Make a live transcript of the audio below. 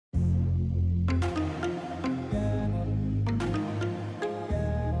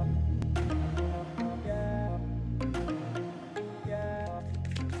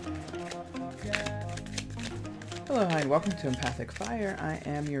Hello, hi, and welcome to Empathic Fire. I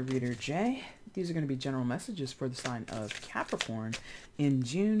am your reader, Jay. These are going to be general messages for the sign of Capricorn in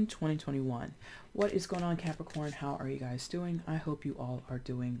June 2021. What is going on, Capricorn? How are you guys doing? I hope you all are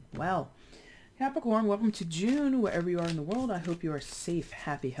doing well. Capricorn, welcome to June. Wherever you are in the world, I hope you are safe,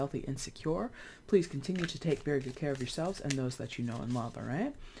 happy, healthy, and secure. Please continue to take very good care of yourselves and those that you know and love, all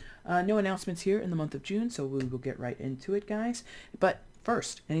right? No announcements here in the month of June, so we will get right into it, guys. But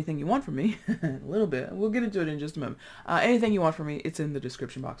first, anything you want from me, a little bit, we'll get into it in just a moment. Anything you want from me, it's in the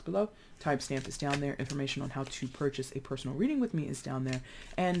description box below. Timestamp is down there. Information on how to purchase a personal reading with me is down there.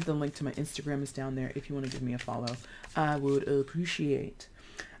 And the link to my Instagram is down there. If you want to give me a follow, I would appreciate.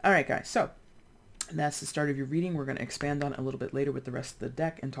 All right, guys, so that's the start of your reading. We're going to expand on it a little bit later with the rest of the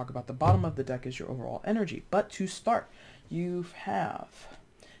deck and talk about the bottom of the deck as your overall energy. But to start, you have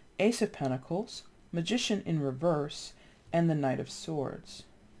Ace of Pentacles, Magician in reverse, and the Knight of Swords.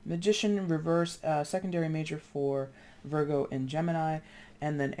 Magician in reverse, secondary major for Virgo and Gemini,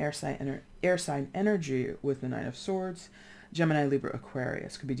 and then air sign energy with the Knight of Swords, Gemini, Libra,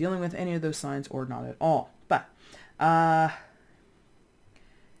 Aquarius. Could be dealing with any of those signs or not at all. But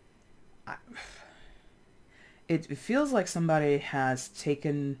it feels like somebody has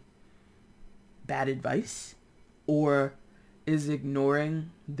taken bad advice or is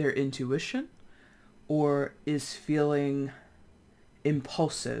ignoring their intuition, or is feeling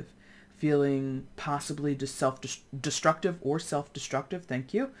impulsive, feeling possibly just self-destructive or self-destructive,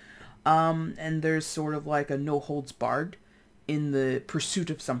 thank you. And there's sort of like a no holds barred in the pursuit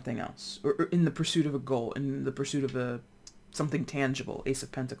of something else, or in the pursuit of a goal, in the pursuit of something tangible, Ace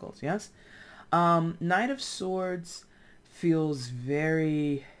of Pentacles, yes? Knight of Swords feels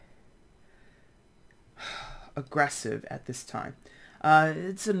very aggressive at this time.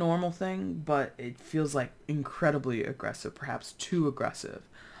 It's a normal thing, but it feels like incredibly aggressive, perhaps too aggressive.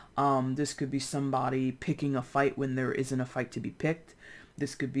 This could be somebody picking a fight when there isn't a fight to be picked.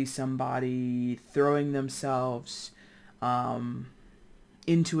 This could be somebody throwing themselves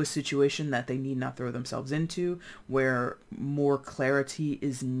into a situation that they need not throw themselves into, where more clarity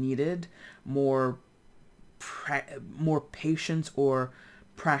is needed, more patience or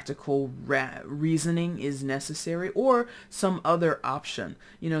practical reasoning is necessary, or some other option.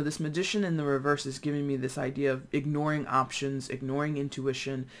 You know, this Magician in the reverse is giving me this idea of ignoring options, ignoring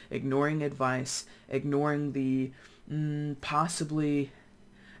intuition, ignoring advice, ignoring the possibly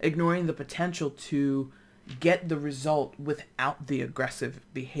ignoring the potential to get the result without the aggressive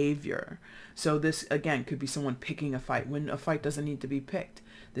behavior. So this, again, could be someone picking a fight when a fight doesn't need to be picked.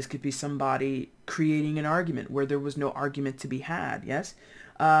 This could be somebody creating an argument where there was no argument to be had, yes?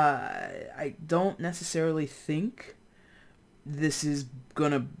 I don't necessarily think this is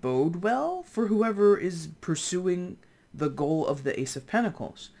gonna bode well for whoever is pursuing the goal of the Ace of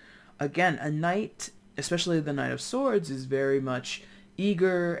Pentacles. Again, a knight, especially the Knight of Swords, is very much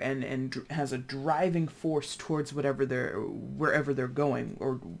eager and has a driving force towards wherever they're going,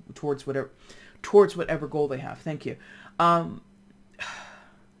 or towards whatever goal they have. Thank you. And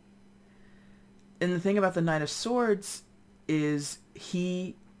the thing about the Knight of Swords is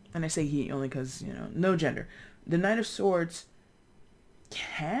he, and I say he only because, you know, no gender. The Knight of Swords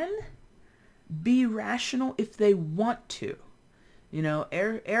can be rational if they want to. You know,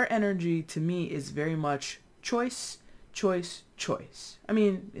 air energy to me is very much choice, choice, choice. I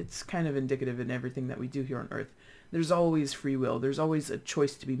mean, it's kind of indicative in everything that we do here on Earth. There's always free will. There's always a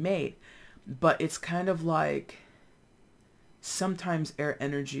choice to be made. But it's kind of like sometimes air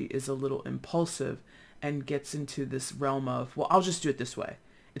energy is a little impulsive and gets into this realm of, well, I'll just do it this way.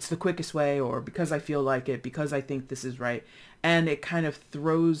 It's the quickest way, or because I feel like it, because I think this is right. And it kind of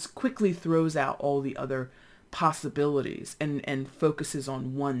quickly throws out all the other possibilities and focuses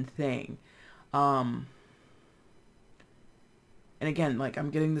on one thing. And again, like,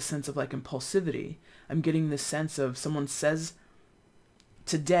 I'm getting the sense of like impulsivity. I'm getting the sense of someone says,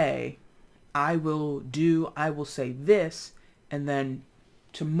 today, I will say this, and then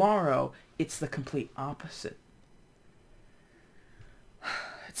tomorrow it's the complete opposite.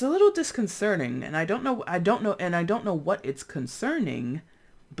 It's a little disconcerting, and I don't know what it's concerning,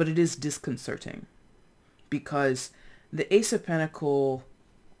 but it is disconcerting, because the Ace of Pentacles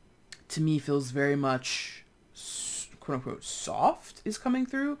to me feels very much quote unquote soft is coming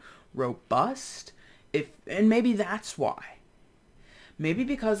through, robust, and maybe that's why. Maybe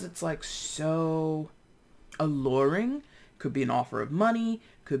because it's like so alluring. Could be an offer of money,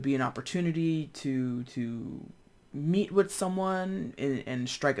 could be an opportunity to meet with someone and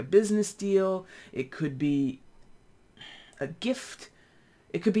strike a business deal. It could be a gift.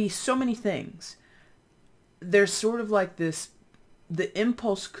 It could be so many things. There's sort of like this the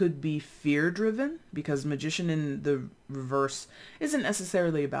impulse could be fear driven, because Magician in the reverse isn't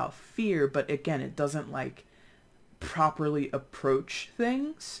necessarily about fear, but again, it doesn't like properly approach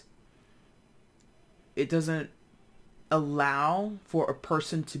things. It doesn't allow for a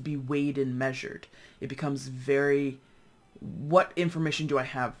person to be weighed and measured. It becomes very, what information do I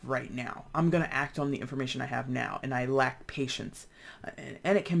have right now? I'm going to act on the information I have now, and I lack patience.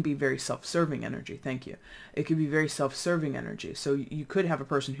 And it can be very self-serving energy. Thank you. It could be very self-serving energy. So you could have a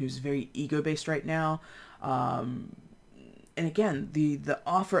person who's very ego-based right now. And again, the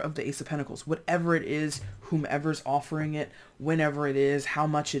offer of the Ace of Pentacles, whatever it is, whomever's offering it, whenever it is, how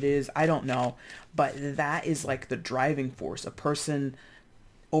much it is, I don't know. But that is like the driving force. A person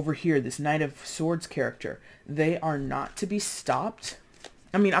over here, this Knight of Swords character, they are not to be stopped.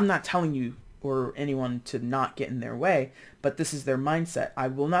 I mean, I'm not telling you or anyone to not get in their way, but this is their mindset. I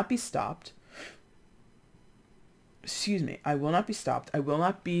will not be stopped. Excuse me. I will not be stopped. I will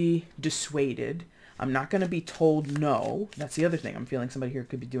not be dissuaded. I'm not going to be told no. That's the other thing. I'm feeling somebody here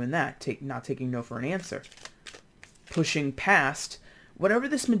could be doing that. Not taking no for an answer. Pushing past whatever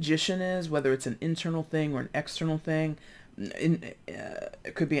this Magician is, whether it's an internal thing or an external thing. It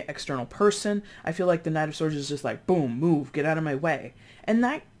could be an external person. I feel like the Knight of Swords is just like, boom, move, get out of my way. And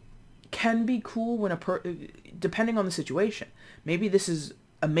that can be cool when depending on the situation. Maybe this is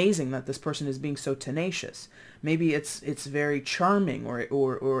amazing that this person is being so tenacious. Maybe it's very charming,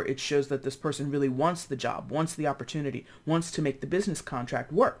 or it shows that this person really wants the job, wants the opportunity, wants to make the business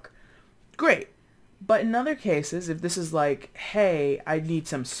contract work. Great. But in other cases, if this is like, hey, I need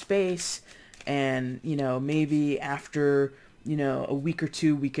some space, and, you know, maybe after, you know, a week or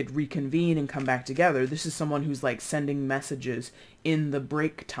two, we could reconvene and come back together. This is someone who's like sending messages in the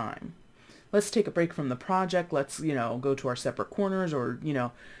break time. Let's take a break from the project. Let's, you know, go to our separate corners, or, you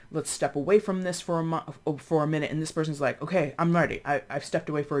know, let's step away from this for a minute. And this person's like, okay, I'm ready. I've stepped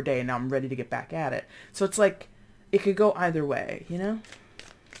away for a day and now I'm ready to get back at it. So it's like, it could go either way, you know?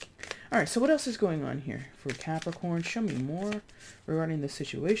 All right, so what else is going on here for Capricorn? Show me more regarding the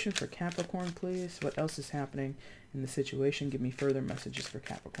situation for Capricorn, please. What else is happening in the situation? Give me further messages for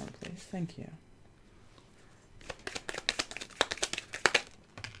Capricorn, please. Thank you.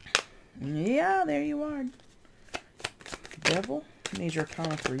 Yeah, there you are. Devil. Major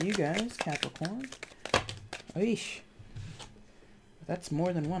arcana for you guys, Capricorn. Eesh. That's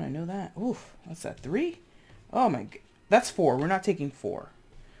more than one, I know that. Oof, what's that, 3? Oh my god. That's 4. We're not taking 4.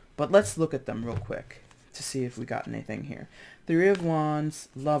 But let's look at them real quick to see if we got anything here. 3 of Wands,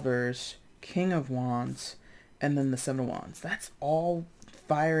 Lovers, King of Wands, and then the 7 of Wands. That's all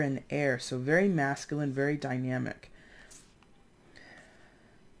fire and air, so very masculine, very dynamic.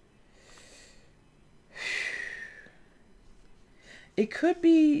 It could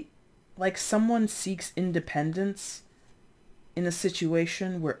be like someone seeks independence in a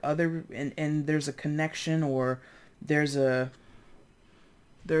situation where and there's a connection, or there's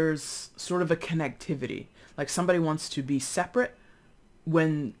sort of a connectivity. Like somebody wants to be separate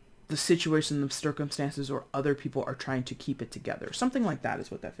when the situation, the circumstances, or other people are trying to keep it together. Something like that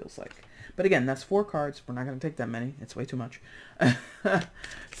is what that feels like. But again, that's 4 cards. We're not going to take that many. It's way too much.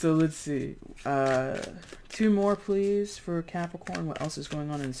 So let's see. 2 more, please, for Capricorn. What else is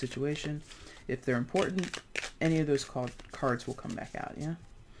going on in the situation? If they're important, any of those cards will come back out, yeah?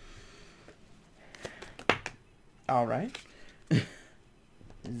 All right.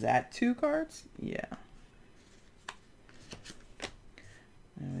 Is that 2 cards? Yeah.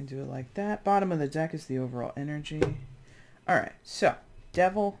 And we do it like that. Bottom of the deck is the overall energy. All right, so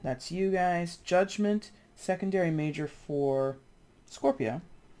Devil, that's you guys. Judgment, secondary major for Scorpio.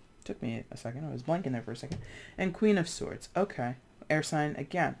 Took me a second. I was blanking there for a second. And Queen of Swords. Okay. Air sign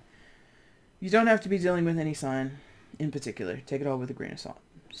again. You don't have to be dealing with any sign in particular. Take it all with a grain of salt.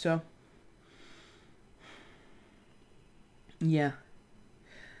 So, yeah.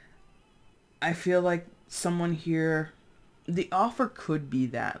 I feel like someone here, the offer could be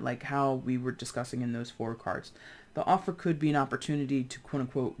that, like how we were discussing in those 4 cards. The offer could be an opportunity to, quote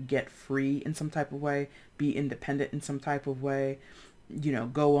unquote, get free in some type of way, be independent in some type of way, you know,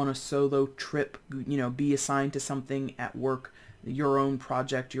 go on a solo trip, you know, be assigned to something at work, your own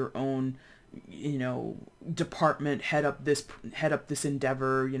project, your own, you know, department, head up this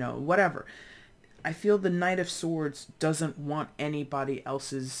endeavor, you know, whatever. I feel the Knight of Swords doesn't want anybody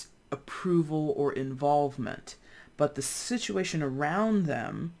else's approval or involvement, but the situation around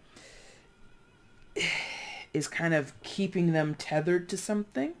them is kind of keeping them tethered to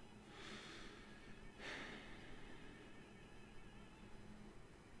something.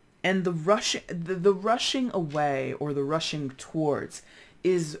 And the rushing away, or the rushing towards,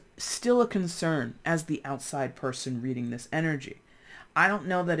 is still a concern as the outside person reading this energy. I don't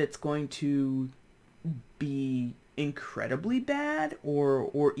know that it's going to be incredibly bad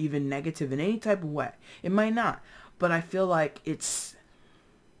or even negative in any type of way. It might not, but I feel like it's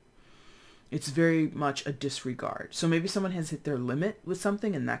very much a disregard. So maybe someone has hit their limit with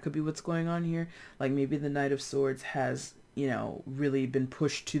something, and that could be what's going on here. Like maybe the Knight of Swords has, you know, really been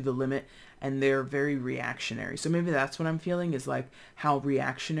pushed to the limit, and they're very reactionary. So maybe that's what I'm feeling, is like how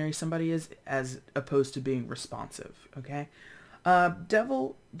reactionary somebody is as opposed to being responsive. Okay.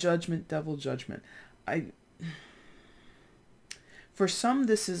 Devil Judgment, Devil Judgment. For some,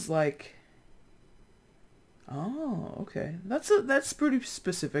 this is like, oh, okay. That's pretty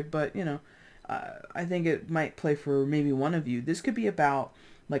specific, but you know, I think it might play for maybe one of you. This could be about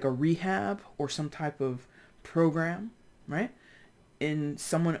like a rehab or some type of program, right? In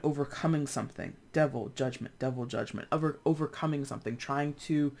someone overcoming something. Devil Judgment, Devil Judgment. Overcoming something, trying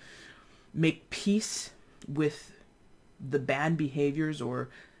to make peace with the bad behaviors or,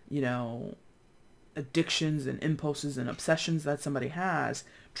 you know, addictions and impulses and obsessions that somebody has,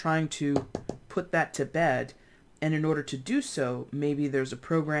 trying to put that to bed. And in order to do so, maybe there's a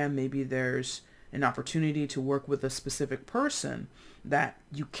program, maybe there's an opportunity to work with a specific person that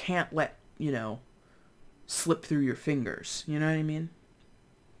you can't let, you know, slip through your fingers. You know what I mean?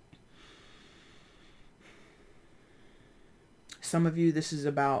 Some of you, this is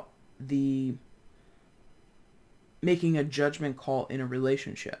about the making a judgment call in a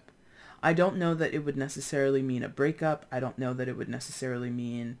relationship. I don't know that it would necessarily mean a breakup. I don't know that it would necessarily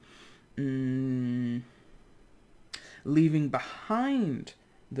mean leaving behind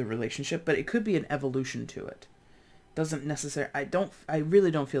the relationship, but it could be an evolution to it. Doesn't necessarily, I really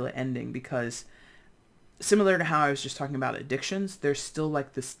don't feel it ending, because similar to how I was just talking about addictions, there's still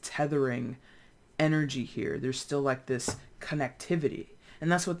like this tethering energy here. There's still like this connectivity.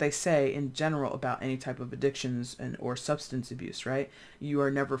 And that's what they say in general about any type of addictions or substance abuse, right? You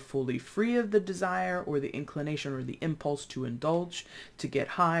are never fully free of the desire or the inclination or the impulse to indulge, to get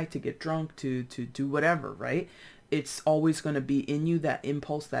high, to get drunk, to do whatever, right? It's always going to be in you, that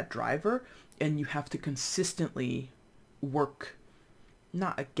impulse, that driver, and you have to consistently work,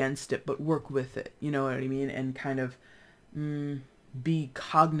 not against it, but work with it, you know what I mean? And kind of be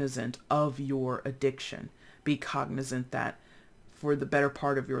cognizant of your addiction. Be cognizant that for the better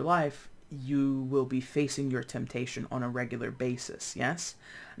part of your life, you will be facing your temptation on a regular basis, yes?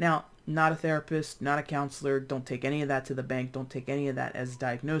 Now, not a therapist, not a counselor, don't take any of that to the bank, don't take any of that as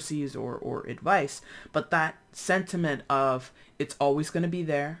diagnoses or advice, but that sentiment of it's always going to be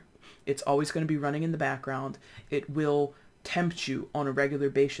there, it's always going to be running in the background, it will tempt you on a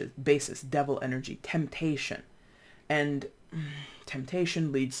regular basis, devil energy, temptation. And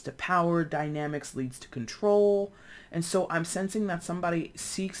temptation leads to power dynamics, leads to control. And so I'm sensing that somebody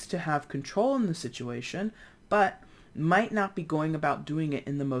seeks to have control in the situation, but might not be going about doing it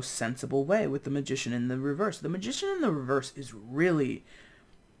in the most sensible way with the Magician in the reverse. The Magician in the reverse is really,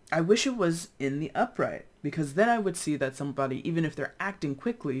 I wish it was in the upright, because then I would see that somebody, even if they're acting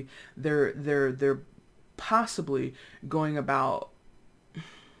quickly, they're possibly going about,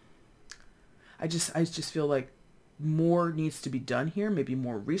 I just feel like more needs to be done here. Maybe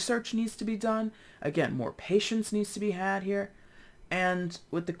more research needs to be done. Again, more patience needs to be had here. And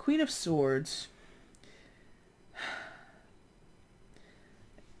with the Queen of Swords,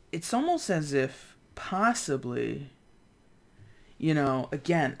 it's almost as if possibly, you know,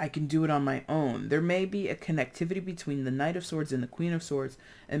 again, I can do it on my own. There may be a connectivity between the Knight of Swords and the Queen of Swords,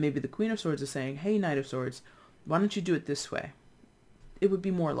 and maybe the Queen of Swords is saying, hey, Knight of Swords, why don't you do it this way? It would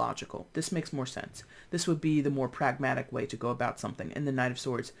be more logical. This makes more sense. This would be the more pragmatic way to go about something. And the Knight of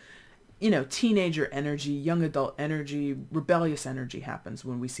Swords, you know, teenager energy, young adult energy, rebellious energy happens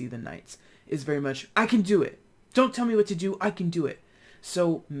when we see the Knights. Is very much, I can do it. Don't tell me what to do. I can do it.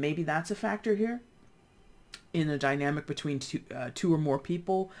 So maybe that's a factor here in a dynamic between two or more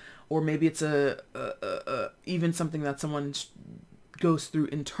people. Or maybe it's even something that someone goes through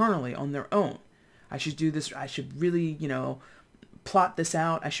internally on their own. I should do this. I should really, you know, plot this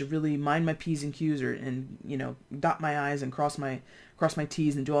out. I should really mind my P's and Q's, and you know, dot my I's and cross my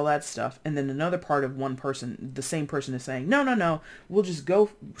T's and do all that stuff. And then another part of one person, the same person, is saying, no, we'll just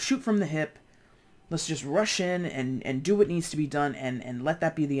go shoot from the hip. Let's just rush in and do what needs to be done and let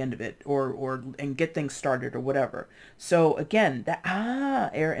that be the end of it, and get things started or whatever. So again, that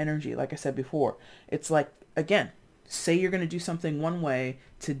air energy, like I said before, it's like, again, say you're going to do something one way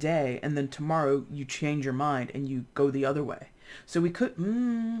today, and then tomorrow you change your mind and you go the other way. So we could,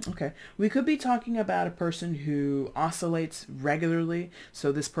 okay, we could be talking about a person who oscillates regularly.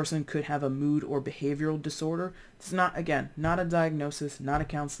 So this person could have a mood or behavioral disorder. It's not, again, not a diagnosis, not a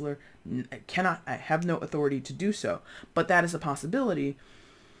counselor, I have no authority to do so, but that is a possibility.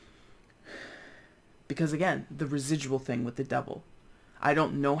 Because again, the residual thing with the devil. I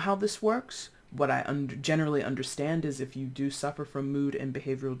don't know how this works. What I generally understand is if you do suffer from mood and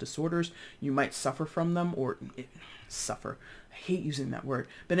behavioral disorders, you might suffer from them, or suffer. I hate using that word.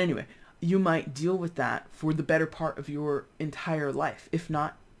 But anyway, you might deal with that for the better part of your entire life, if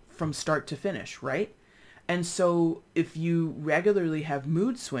not from start to finish, right? And so if you regularly have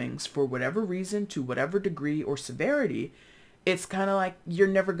mood swings for whatever reason, to whatever degree or severity, it's kind of like you're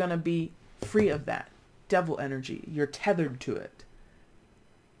never going to be free of that devil energy. You're tethered to it.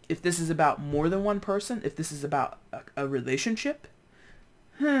 If this is about more than one person, if this is about a relationship,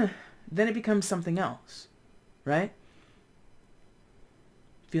 then it becomes something else, right?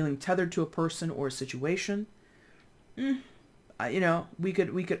 Feeling tethered to a person or a situation. You know, we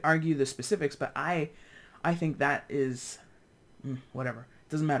could argue the specifics, but I think that is whatever.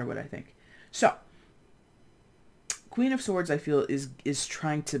 It doesn't matter what I think. So, Queen of Swords, I feel, is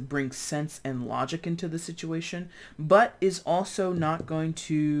trying to bring sense and logic into the situation, but is also not going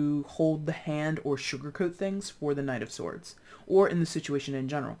to hold the hand or sugarcoat things for the Knight of Swords, or in the situation in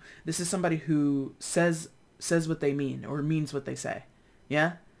general. This is somebody who says what they mean, or means what they say.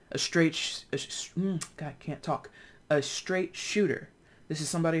 Yeah? God, can't talk. A straight shooter. This is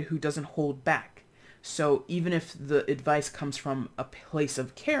somebody who doesn't hold back. So even if the advice comes from a place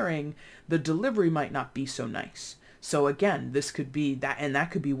of caring, the delivery might not be so nice. So again, this could be that, and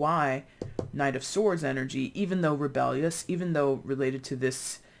that could be why Knight of Swords energy, even though rebellious, even though related to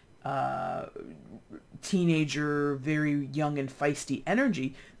this teenager, very young and feisty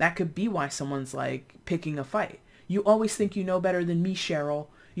energy, that could be why someone's like picking a fight. You always think you know better than me, Cheryl.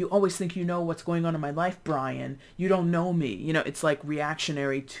 You always think you know what's going on in my life, Brian. You don't know me. You know, it's like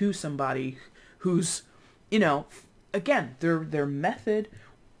reactionary to somebody who's, you know, again, their method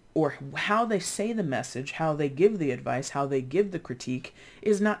or how they say the message, how they give the advice, how they give the critique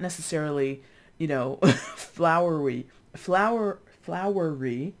is not necessarily, you know, flowery,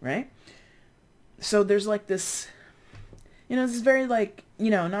 right? So there's like this, you know, this is very like, you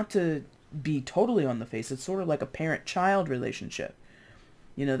know, not to be totally on the face, it's sort of like a parent-child relationship.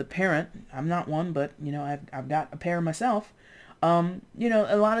 You know, the parent, I'm not one, but, you know, I've got a pair myself, you know,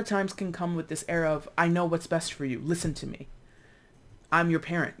 a lot of times can come with this air of, I know what's best for you, listen to me. I'm your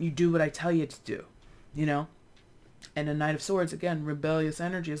parent. You do what I tell you to do, you know? And a Knight of Swords, again, rebellious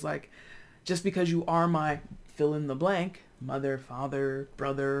energy is like, just because you are my fill in the blank, mother, father,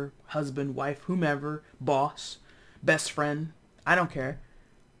 brother, husband, wife, whomever, boss, best friend, I don't care,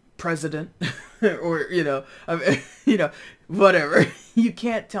 president, or, you know, you know, whatever. You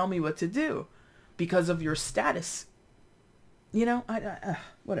can't tell me what to do because of your status. You know,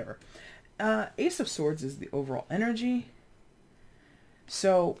 whatever. Ace of Swords is the overall energy.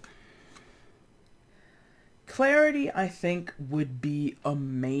 So, clarity, I think, would be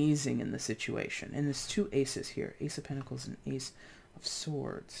amazing in the situation. And there's two aces here. Ace of Pentacles and Ace of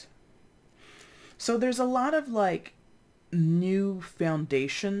Swords. So there's a lot of, like, new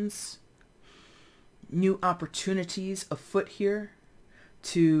foundations, new opportunities afoot here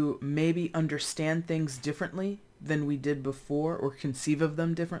to maybe understand things differently than we did before, or conceive of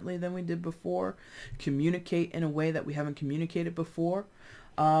them differently than we did before, communicate in a way that we haven't communicated before.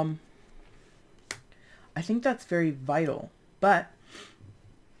 I think that's very vital. But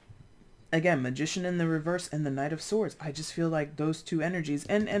again, Magician in the reverse and the Knight of Swords, I just feel like those two energies,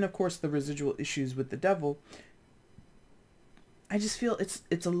 and of course the residual issues with the devil, I just feel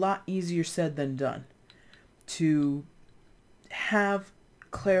it's a lot easier said than done to have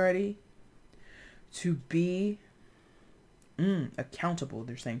clarity, to be accountable.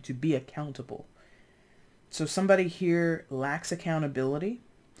 They're saying to be accountable. So somebody here lacks accountability,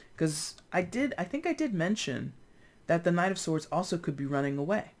 because I think I did mention that the Knight of Swords also could be running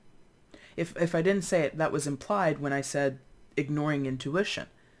away. If I didn't say it, that was implied when I said ignoring intuition.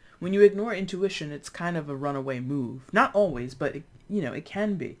 When you ignore intuition, it's kind of a runaway move. Not always, but you know, it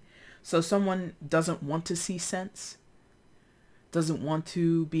can be. So someone doesn't want to see sense, doesn't want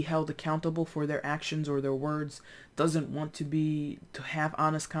to be held accountable for their actions or their words, doesn't want to have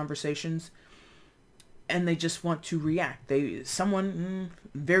honest conversations, and they just want to react. Someone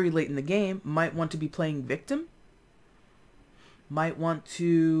very late in the game might want to be playing victim, might want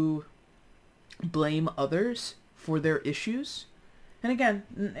to blame others for their issues. And again,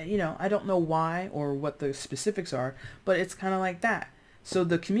 you know, I don't know why or what the specifics are, but it's kind of like that. So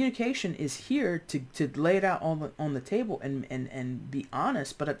the communication is here to lay it out on the table and be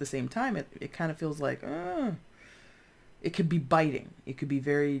honest, but at the same time, it kind of feels like, it could be biting. It could be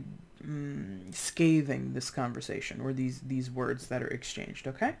very scathing, this conversation, or these words that are exchanged,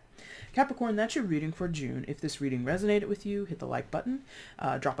 okay? Capricorn, that's your reading for June. If this reading resonated with you, hit the like button.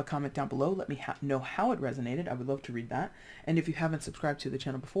 Drop a comment down below. Let me know how it resonated. I would love to read that. And if you haven't subscribed to the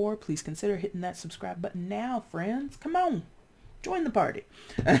channel before, please consider hitting that subscribe button now, friends. Come on. Join the party.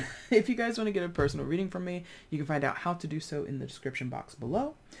 If you guys want to get a personal reading from me, you can find out how to do so in the description box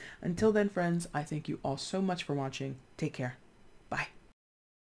below. Until then, friends, I thank you all so much for watching. Take care.